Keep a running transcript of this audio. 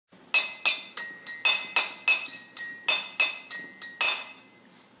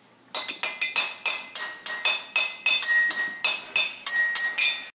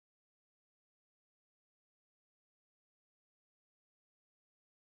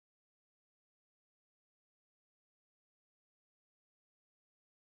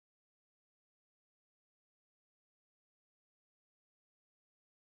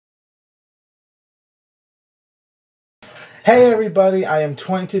Hey everybody, I am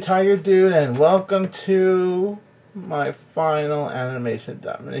 22 Tiger Dude and welcome to my final Animation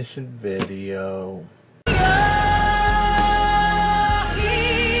Domination video.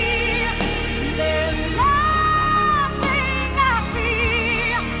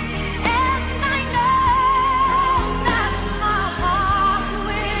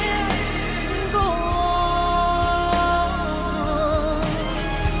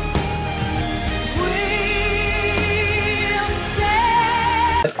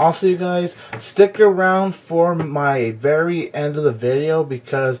 And also, you guys, stick around for my very end of the video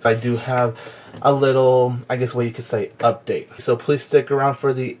because I do have a little, I guess what you could say, update. So please stick around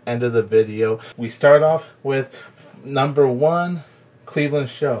for the end of the video. We start off with number 1, Cleveland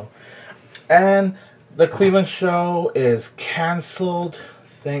show. And the Cleveland show is canceled,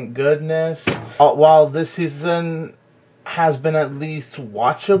 thank goodness. While this season has been at least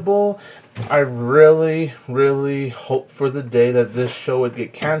watchable, I really hope for the day that this show would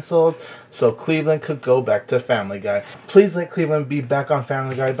get canceled so Cleveland could go back to Family Guy. Please let Cleveland be back on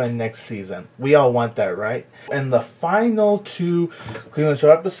Family Guy by next season. We all want that, right? And the final 2 Cleveland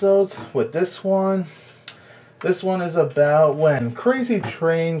show episodes with this one is about when Crazy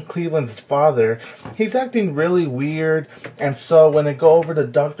Train, Cleveland's father, he's acting really weird, and so when they go over to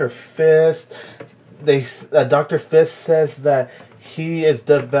Dr. Fist, Dr. Fist says that he is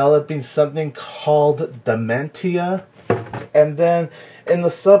developing something called dementia. And then in the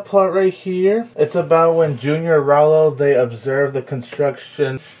subplot right here, it's about when Junior and Rallo, they observe the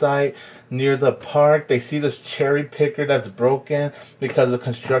construction site near the park. They see this cherry picker that's broken because the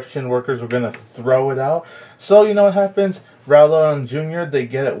construction workers were going to throw it out. So you know what happens? Rallo and Junior, they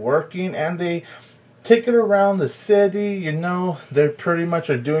get it working and they take it around the city. You know, they pretty much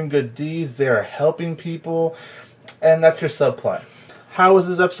are doing good deeds. They are helping people. And that's your subplot. How was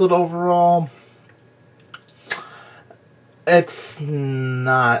this episode overall? It's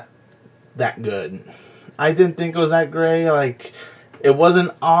not that good. I didn't think it was that great. Like, it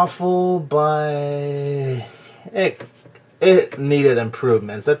wasn't awful, but it needed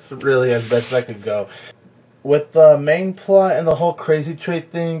improvements. That's really as best I could go. With the main plot and the whole Crazy Train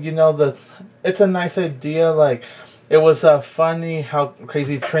thing, you know, it's a nice idea. Like, it was funny how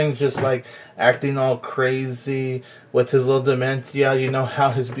Crazy Train's just like acting all crazy with his little dementia. You know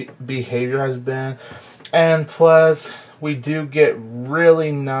how his behavior has been. And plus, we do get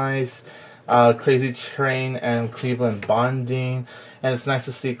really nice Crazy Train and Cleveland bonding. And it's nice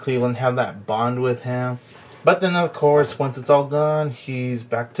to see Cleveland have that bond with him. But then, of course, once it's all gone, he's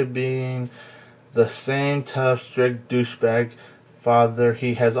back to being the same tough, strict douchebag father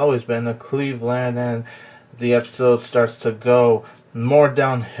he has always been in Cleveland. And the episode starts to go more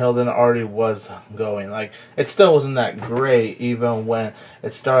downhill than it already was going. Like, it still wasn't that great even when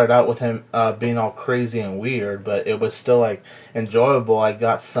it started out with him being all crazy and weird, but it was still like enjoyable. I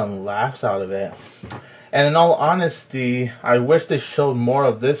got some laughs out of it. And in all honesty, I wish they showed more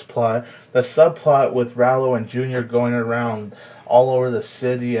of this plot. The subplot with Rallo and Junior going around all over the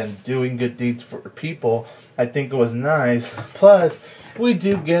city and doing good deeds for people, I think it was nice. Plus, we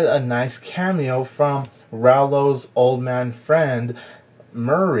do get a nice cameo from Rallo's old man friend,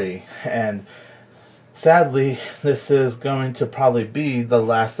 Murray. And sadly, this is going to probably be the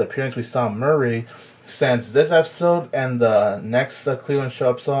last appearance we saw Murray, since this episode and the next Cleveland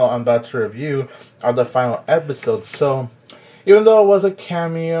show episode I'm about to review are the final episodes. So, even though it was a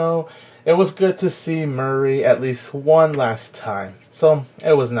cameo, it was good to see Murray at least one last time. So,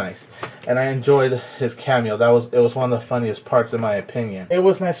 it was nice. And I enjoyed his cameo. It was one of the funniest parts in my opinion. It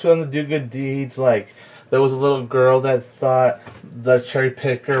was nice for them to do good deeds. Like, there was a little girl that thought the cherry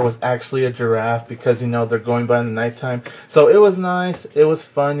picker was actually a giraffe because, you know, they're going by in the nighttime. So it was nice. It was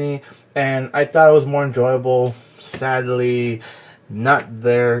funny. And I thought it was more enjoyable. Sadly, not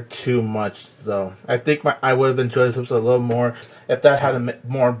there too much, though. I think I would have enjoyed this episode a little more if that had a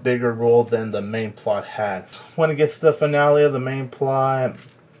more bigger role than the main plot had. When it gets to the finale of the main plot,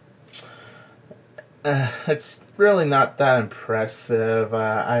 it's really not that impressive.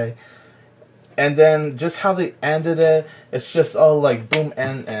 And then just how they ended it, it's just all like boom,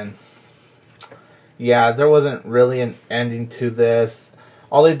 and yeah, there wasn't really an ending to this.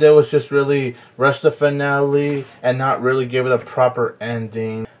 All they did was just really rush the finale and not really give it a proper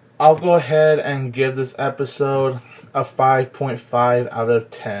ending. I'll go ahead and give this episode a 5.5 out of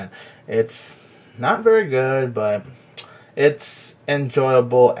 10. It's not very good, but it's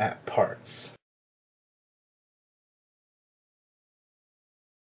enjoyable at parts.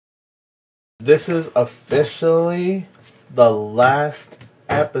 This is officially the last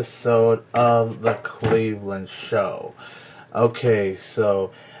episode of the Cleveland show. Okay,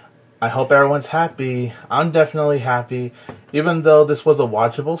 so I hope everyone's happy. I'm definitely happy. Even though this was a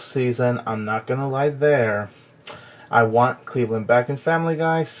watchable season, I'm not gonna lie there. I want Cleveland back in Family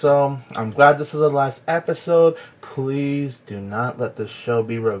Guy, so I'm glad this is the last episode. Please do not let the show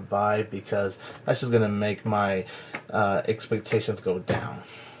be revived, because that's just gonna make my expectations go down.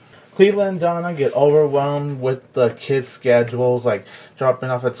 Cleveland and Donna get overwhelmed with the kids' schedules, like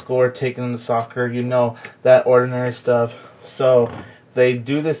dropping off at school or taking them to soccer, you know, that ordinary stuff. So they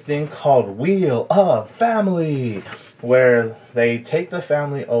do this thing called Wheel of Family, where they take the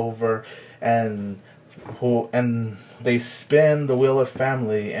family over and they spin the Wheel of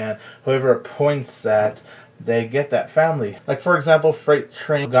Family, and whoever it points at, they get that family. Like, for example, Freight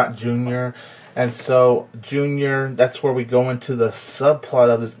Train got Junior, and so Junior, that's where we go into the subplot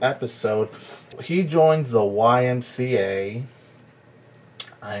of this episode. He joins the YMCA.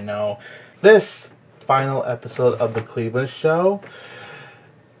 I know. This final episode of the Cleveland show,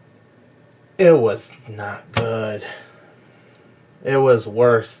 it was not good. It was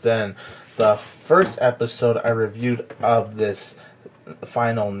worse than the first episode I reviewed of this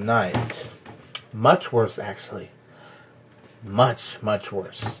final night. Much worse, actually. Much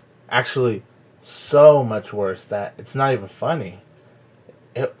worse. Actually, so much worse that it's not even funny.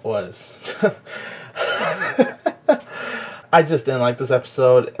 It was. I just didn't like this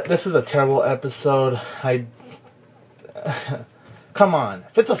episode. This is a terrible episode. Come on.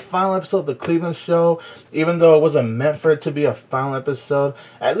 If it's a final episode of the Cleveland show, even though it wasn't meant for it to be a final episode,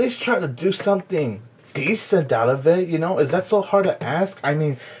 at least try to do something decent out of it, you know? Is that so hard to ask? I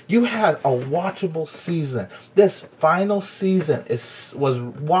mean, you had a watchable season. This final season was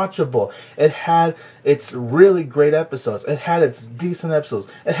watchable. It had its really great episodes. It had its decent episodes.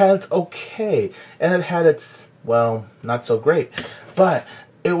 It had its okay. And it had its, well, not so great. But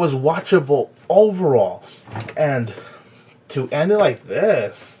it was watchable overall. And to end it like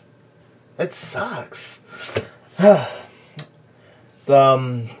this, it sucks.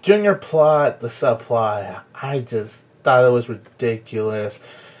 The Junior plot, the subplot, I just thought it was ridiculous.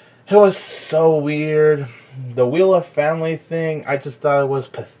 It was so weird. The Wheel of Family thing, I just thought it was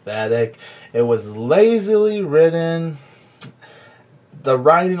pathetic. It was lazily written. The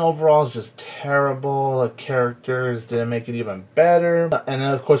writing overall is just terrible. The characters didn't make it even better. And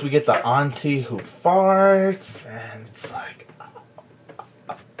then, of course, we get the auntie who farts. And it's like...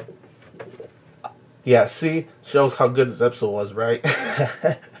 yeah, see? Shows how good this episode was, right?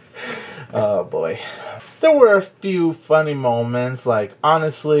 Oh, boy. There were a few funny moments. Like,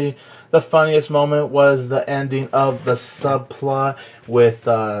 honestly, the funniest moment was the ending of the subplot with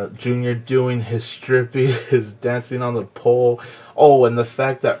Junior doing his stripping, his dancing on the pole. Oh, and the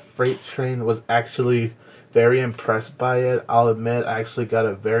fact that Freight Train was actually very impressed by it. I'll admit, I actually got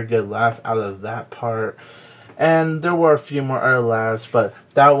a very good laugh out of that part. And there were a few more other laughs, but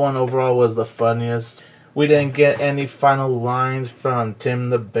that one overall was the funniest. We didn't get any final lines from Tim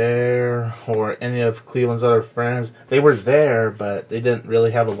the Bear or any of Cleveland's other friends. They were there, but they didn't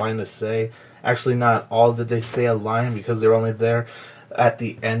really have a line to say. Actually, not all did they say a line, because they were only there at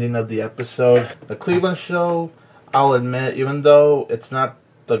the ending of the episode. The Cleveland show, I'll admit, even though it's not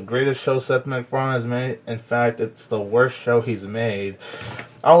the greatest show Seth MacFarlane has made, in fact, it's the worst show he's made,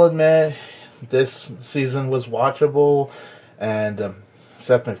 I'll admit this season was watchable. And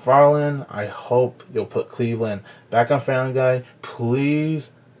Seth MacFarlane, I hope you'll put Cleveland back on Family Guy.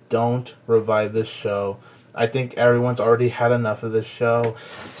 Please don't revive this show. I think everyone's already had enough of this show.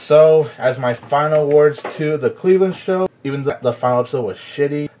 So, as my final words to the Cleveland show, even though the final episode was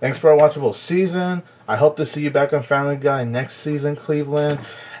shitty, thanks for a watchable season. I hope to see you back on Family Guy next season, Cleveland.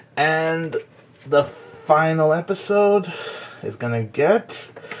 And the final episode is gonna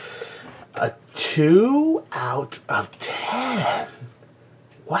get a 2 out of 10.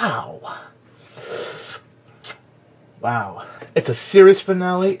 Wow. Wow. It's a series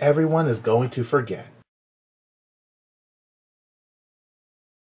finale everyone is going to forget.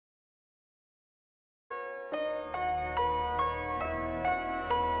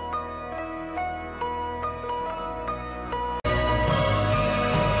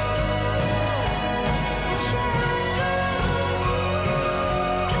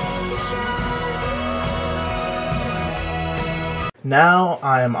 Now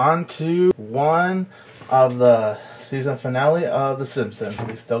I am on to one of the season finale of The Simpsons.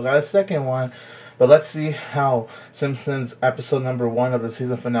 We still got a second one, but let's see how Simpsons episode number 1 of the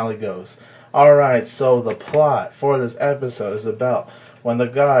season finale goes. Alright, so the plot for this episode is about when the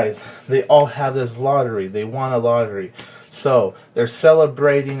guys, they all have this lottery. They won a lottery. So they're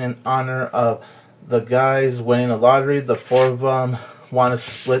celebrating in honor of the guys winning the lottery. The 4 of them want to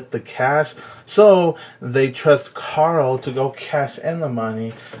split the cash, so they trust Carl to go cash in the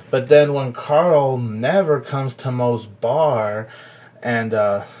money. But then when Carl never comes to Moe's bar, and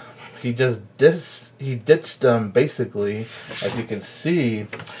he ditched them basically, as you can see.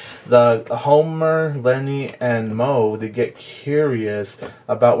 The Homer, Lenny, and Moe, they get curious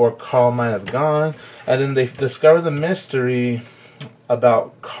about where Carl might have gone, and then they discover the mystery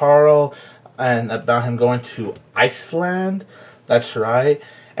about Carl and about him going to Iceland. That's right.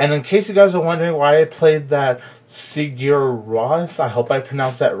 And in case you guys are wondering why I played that Sigur Rós, I hope I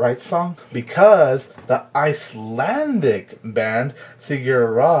pronounced that right, song, because the Icelandic band Sigur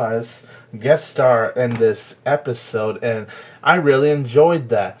Rós guest star in this episode, and I really enjoyed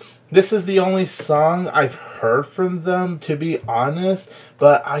that. This is the only song I've heard from them, to be honest,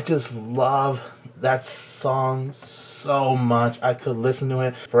 but I just love that song so much. I could listen to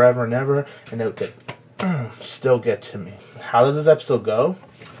it forever and ever, and it could still get to me. How does this episode go?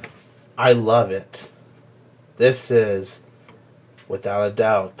 I love it. This is, without a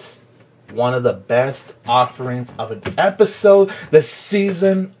doubt, one of the best offerings of an episode this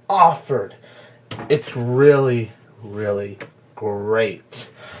season offered. It's really, really great.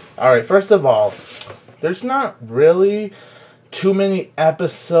 Alright, first of all, there's not really too many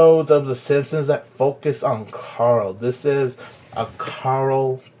episodes of The Simpsons that focus on Carl. This is a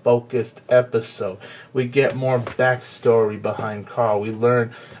Carl-focused episode. We get more backstory behind Carl. We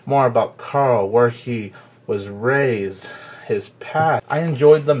learn more about Carl, where he was raised, his past. I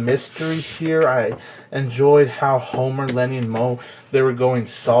enjoyed the mystery here. I enjoyed how Homer, Lenny, and Moe, they were going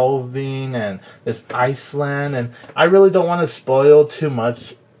solving, and this Iceland. And I really don't want to spoil too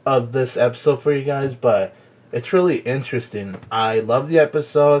much of this episode for you guys, but it's really interesting. I love the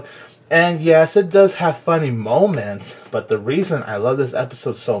episode. And yes, it does have funny moments, but the reason I love this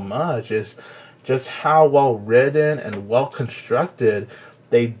episode so much is just how well written and well constructed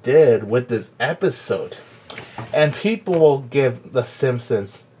they did with this episode. And people will give The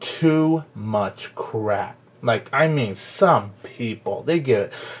Simpsons too much crap. Like, I mean, some people, they give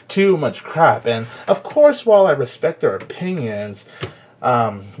it too much crap. And of course, while I respect their opinions,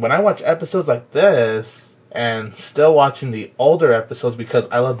 when I watch episodes like this, and still watching the older episodes, because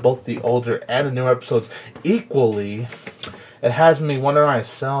I love both the older and the new episodes equally, it has me wonder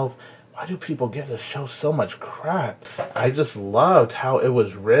myself, why do people give the show so much crap? I just loved how it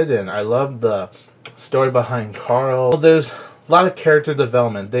was written. I loved the story behind Carl. There's a lot of character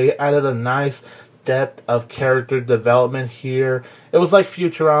development. They added a nice depth of character development here. It was like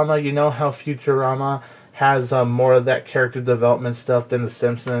Futurama. You know how Futurama has more of that character development stuff than The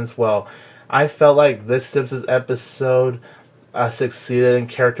Simpsons? Well, I felt like this Simpsons episode succeeded in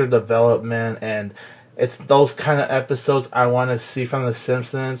character development, and it's those kind of episodes I want to see from The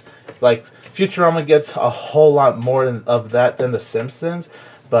Simpsons. Like, Futurama gets a whole lot more of that than The Simpsons,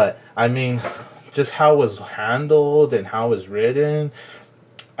 but I mean, just how it was handled and how it was written,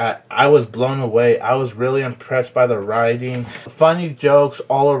 I was blown away. I was really impressed by the writing. Funny jokes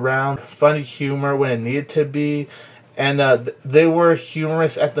all around, funny humor when it needed to be. And they were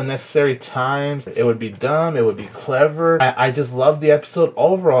humorous at the necessary times. It would be dumb, it would be clever. I just loved the episode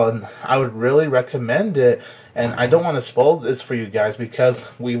overall, and I would really recommend it. And I don't want to spoil this for you guys, because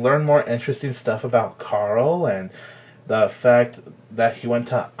we learn more interesting stuff about Carl and the fact that he went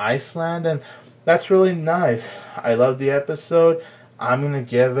to Iceland, and that's really nice. I love the episode. I'm going to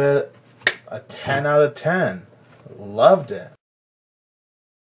give it a 10 out of 10. Loved it.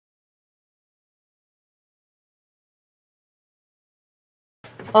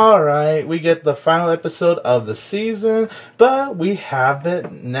 Alright, we get the final episode of the season, but we have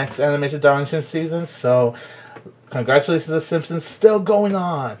it next Animation Domination season, so congratulations to The Simpsons, still going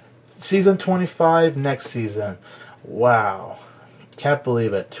on. Season 25 next season. Wow. Can't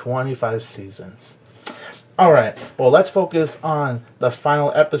believe it. 25 seasons. Alright, well, let's focus on the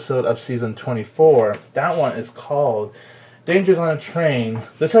final episode of season 24. That one is called Dangers on a Train.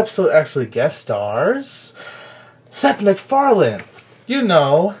 This episode actually guest stars Seth MacFarlane. You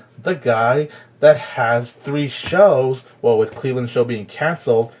know, the guy that has 3 shows, well, with Cleveland show being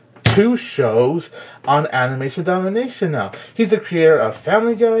canceled, 2 shows on Animation Domination now. He's the creator of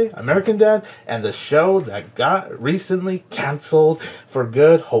Family Guy, American Dad, and the show that got recently canceled for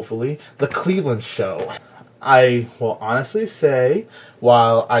good, hopefully, the Cleveland show. I will honestly say,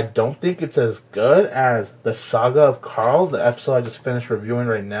 while I don't think it's as good as the Saga of Carl, the episode I just finished reviewing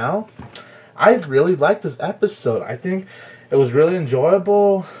right now, I really liked this episode. I think it was really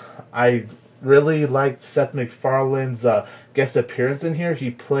enjoyable. I really liked Seth MacFarlane's guest appearance in here.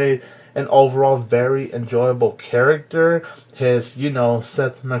 He played an overall very enjoyable character. His,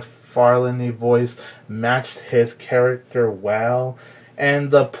 Seth MacFarlane voice matched his character well.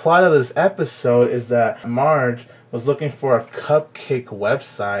 And the plot of this episode is that Marge was looking for a cupcake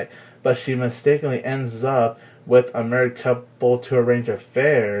website, but she mistakenly ends up with a married couple to arrange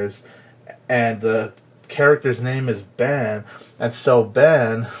affairs, and the character's name is Ben, and so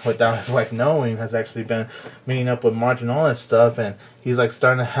Ben, without his wife knowing, has actually been meeting up with Marge and all that stuff, and he's like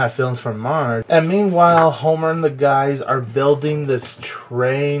starting to have feelings for Marge. And meanwhile, Homer and the guys are building this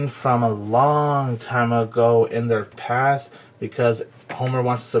train from a long time ago in their past, because Homer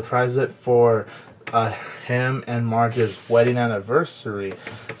wants to surprise it for him and Marge's wedding anniversary.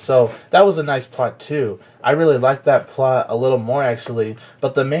 So that was a nice plot too. I really liked that plot a little more actually,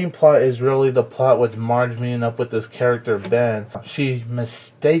 but the main plot is really the plot with Marge meeting up with this character Ben. She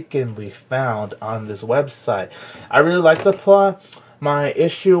mistakenly found on this website. I really liked the plot. My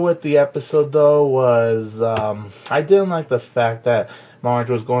issue with the episode though was I didn't like the fact that Marge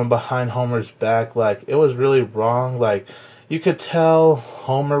was going behind Homer's back. Like, it was really wrong. Like, you could tell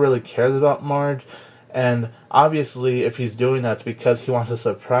Homer really cares about Marge, and obviously if he's doing that, it's because he wants to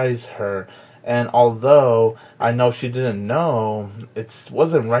surprise her. And although I know she didn't know, it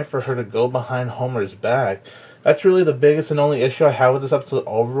wasn't right for her to go behind Homer's back. That's really the biggest and only issue I have with this episode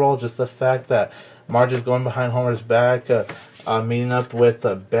overall, just the fact that Marge is going behind Homer's back, meeting up with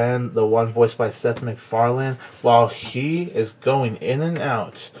Ben, the one voiced by Seth MacFarlane, while he is going in and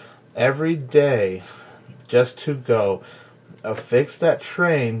out every day just to go fix that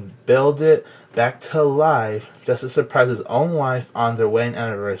train, build it back to life, just to surprise his own wife on their wedding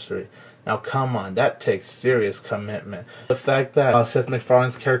anniversary. Now, come on, that takes serious commitment. The fact that Seth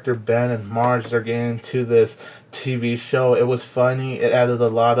MacFarlane's character Ben and Marge are getting into this TV show, it was funny. It added a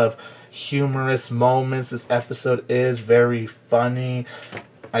lot of humorous moments. This episode is very funny.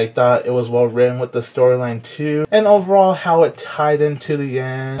 I thought it was well written with the storyline too, and overall how it tied into the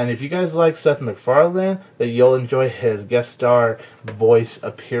end. And if you guys like Seth MacFarlane, then you'll enjoy his guest star voice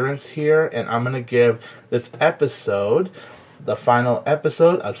appearance here. And I'm gonna give this episode, the final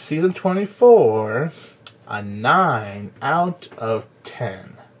episode of season 24, a 9 out of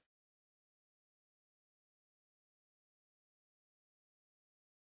 10.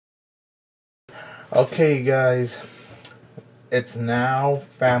 Okay, guys, it's now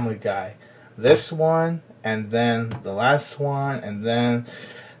Family Guy. This one, and then the last one, and then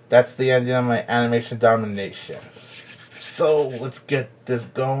that's the ending of my Animation Domination. So let's get this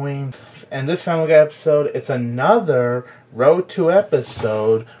going. And this Family Guy episode, it's another Road to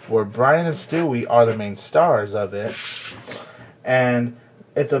episode where Brian and Stewie are the main stars of it. And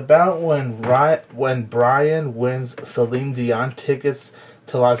it's about when Brian wins Celine Dion tickets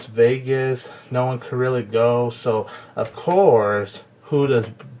to Las Vegas. No one could really go, so of course, who does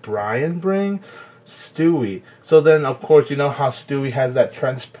Brian bring? Stewie. So then, of course, you know how Stewie has that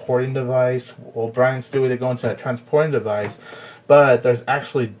transporting device. Well, Brian and Stewie, they go into that transporting device, but there's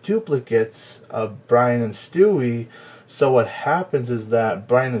actually duplicates of Brian and Stewie. So what happens is that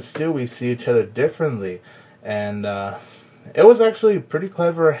Brian and Stewie see each other differently, and it was actually pretty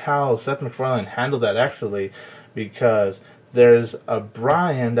clever how Seth MacFarlane handled that actually, because there's a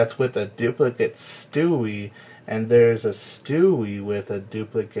Brian that's with a duplicate Stewie, and there's a Stewie with a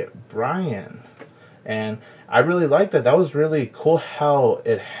duplicate Brian. And I really liked that. That was really cool how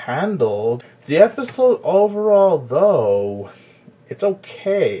it handled. The episode overall, though, it's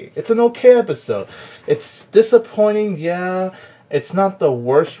okay. It's an okay episode. It's disappointing, yeah. It's not the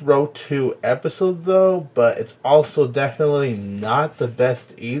worst Road to episode, though, but it's also definitely not the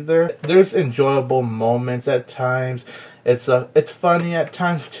best either. There's enjoyable moments at times. It's funny at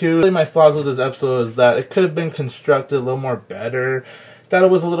times too. Really, my flaws with this episode is that it could have been constructed a little more better. That it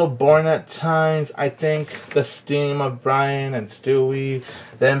was a little boring at times. I think the steam of Brian and Stewie,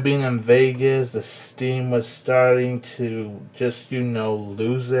 them being in Vegas, the steam was starting to just,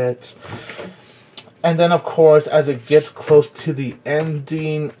 lose it. And then, of course, as it gets close to the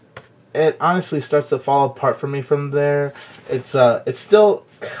ending, it honestly starts to fall apart for me from there. It's still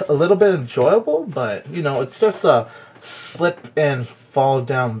a little bit enjoyable, but, it starts to slip and fall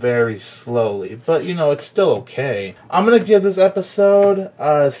down very slowly. But, it's still okay. I'm going to give this episode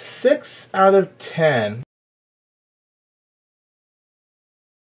a 6 out of 10.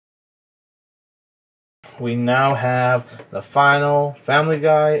 We now have the final Family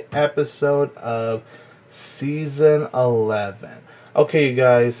Guy episode of Season 11. Okay, you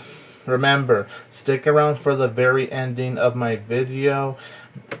guys, remember, stick around for the very ending of my video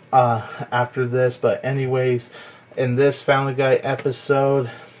after this. But anyways, in this Family Guy episode,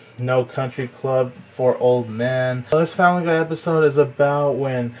 No Country Club for Old Men. This Family Guy episode is about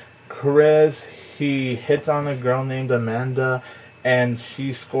when Chris, he hits on a girl named Amanda, and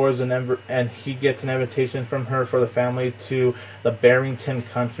she scores and he gets an invitation from her for the family to the Barrington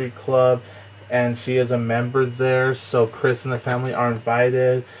Country Club, and she is a member there, so Chris and the family are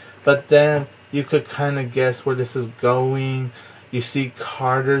invited. But then you could kind of guess where this is going. You see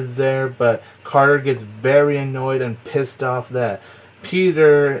Carter there, but Carter gets very annoyed and pissed off that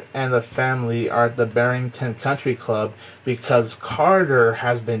Peter and the family are at the Barrington Country Club because Carter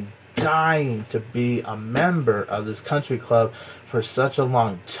has been dying to be a member of this country club for such a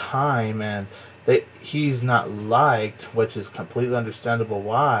long time, and he's not liked, which is completely understandable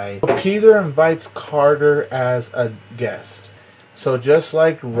why. Peter invites Carter as a guest. So just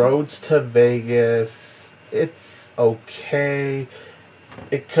like Roads to Vegas, it's okay.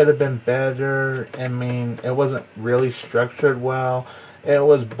 It could have been better. I mean, it wasn't really structured well. It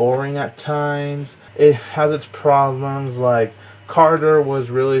was boring at times. It has its problems, like Carter was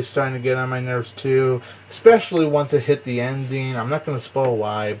really starting to get on my nerves too, especially once it hit the ending. I'm not going to spoil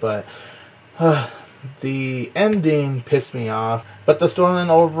why, but the ending pissed me off. But the storyline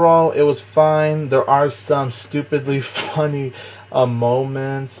overall, it was fine. There are some stupidly funny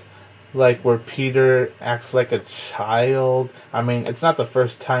moments, like where Peter acts like a child. I mean, it's not the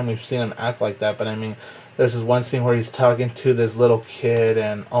first time we've seen him act like that, but I mean, there's this one scene where he's talking to this little kid,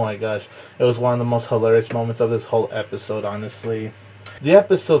 and oh my gosh, it was one of the most hilarious moments of this whole episode, honestly. The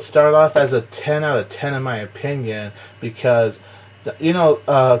episode started off as a 10 out of 10 in my opinion, because,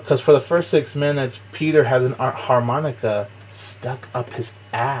 because for the first 6 minutes, Peter has an harmonica stuck up his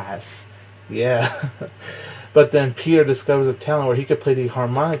ass. Yeah. But then Peter discovers a talent where he could play the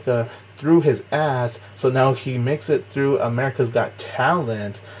harmonica through his ass, so now he makes it through America's Got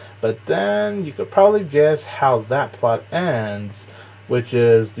Talent. But then you could probably guess how that plot ends, which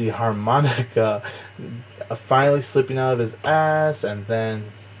is the harmonica finally slipping out of his ass, and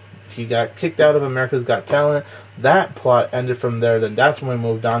then he got kicked out of America's Got Talent. That plot ended from there. Then that's when we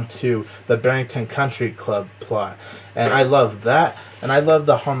moved on to the Barrington Country Club plot. And I love that. And I love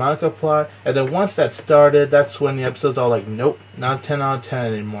the harmonica plot. And then once that started, that's when the episode's all like, nope, not 10 out of 10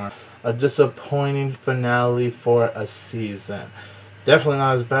 anymore. A disappointing finale for a season. Definitely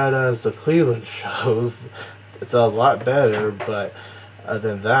not as bad as the Cleveland shows. It's a lot better, but other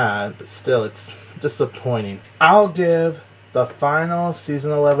than that, but still, it's disappointing. I'll give the final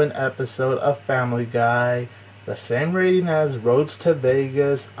season 11 episode of Family Guy the same rating as Roads to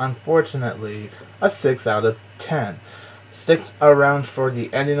Vegas, unfortunately, a 6 out of 10. Stick around for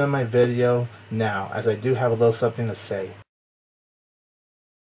the ending of my video now, as I do have a little something to say.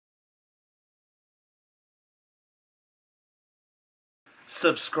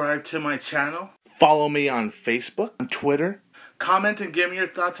 Subscribe to my channel. Follow me on Facebook and Twitter. Comment and give me your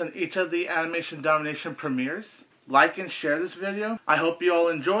thoughts on each of the Animation Domination premieres. Like and share this video. I hope you all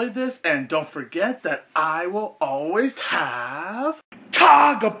enjoyed this, and don't forget that I will always have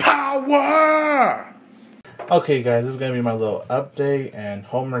Toggle Power! Okay guys, this is going to be my little update, and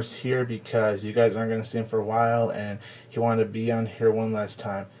Homer's here because you guys aren't going to see him for a while, and he wanted to be on here one last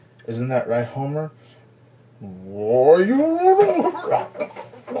time. Isn't that right, Homer?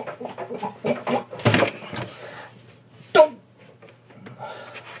 Don't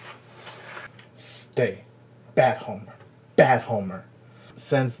stay. Bad Homer. Bad Homer.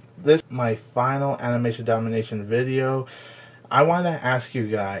 Since this is my final Animation Domination video, I want to ask you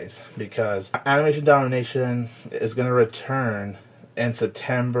guys, because Animation Domination is going to return in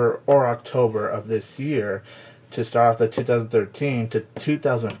September or October of this year to start off the 2013 to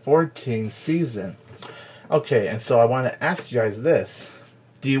 2014 season. Okay, and so I want to ask you guys this.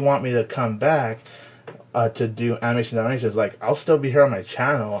 Do you want me to come back to do Animation Dominations? Like, I'll still be here on my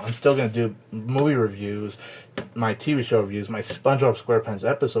channel. I'm still going to do movie reviews, my TV show reviews, my SpongeBob SquarePants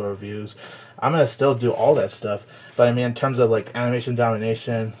episode reviews. I'm going to still do all that stuff. But I mean, in terms of like Animation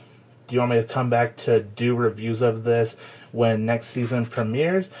Domination, do you want me to come back to do reviews of this when next season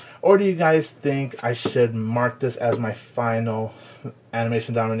premieres? Or do you guys think I should mark this as my final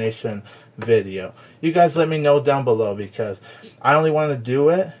Animation Domination video? You guys let me know down below, because I only want to do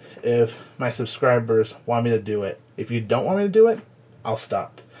it if my subscribers want me to do it. If you don't want me to do it, I'll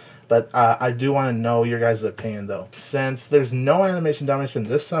stop. But I do want to know your guys' opinion though. Since there's no Animation Domination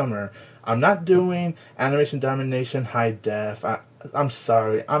this summer, I'm not doing Animation Domination High Def. I'm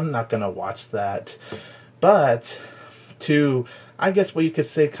sorry, I'm not going to watch that. But to, I guess what you could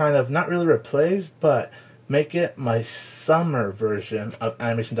say, kind of not really replace, but make it my summer version of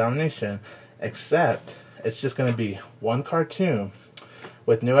Animation Domination, except it's just going to be one cartoon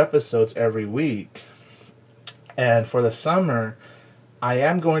with new episodes every week. And for the summer, I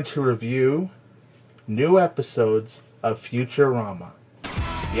am going to review new episodes of Futurama.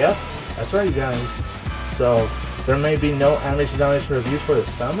 Yep, that's right, you guys. So There may be no Animation Domination reviews for the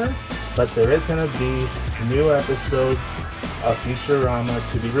summer, but there is going to be new episodes of Futurama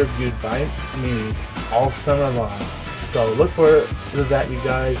to be reviewed by me all summer long. So look forward to that, you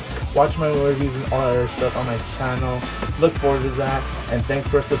guys. Watch my reviews and all other stuff on my channel. Look forward to that, and thanks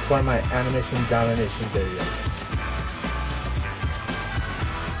for supporting my Animation Domination videos.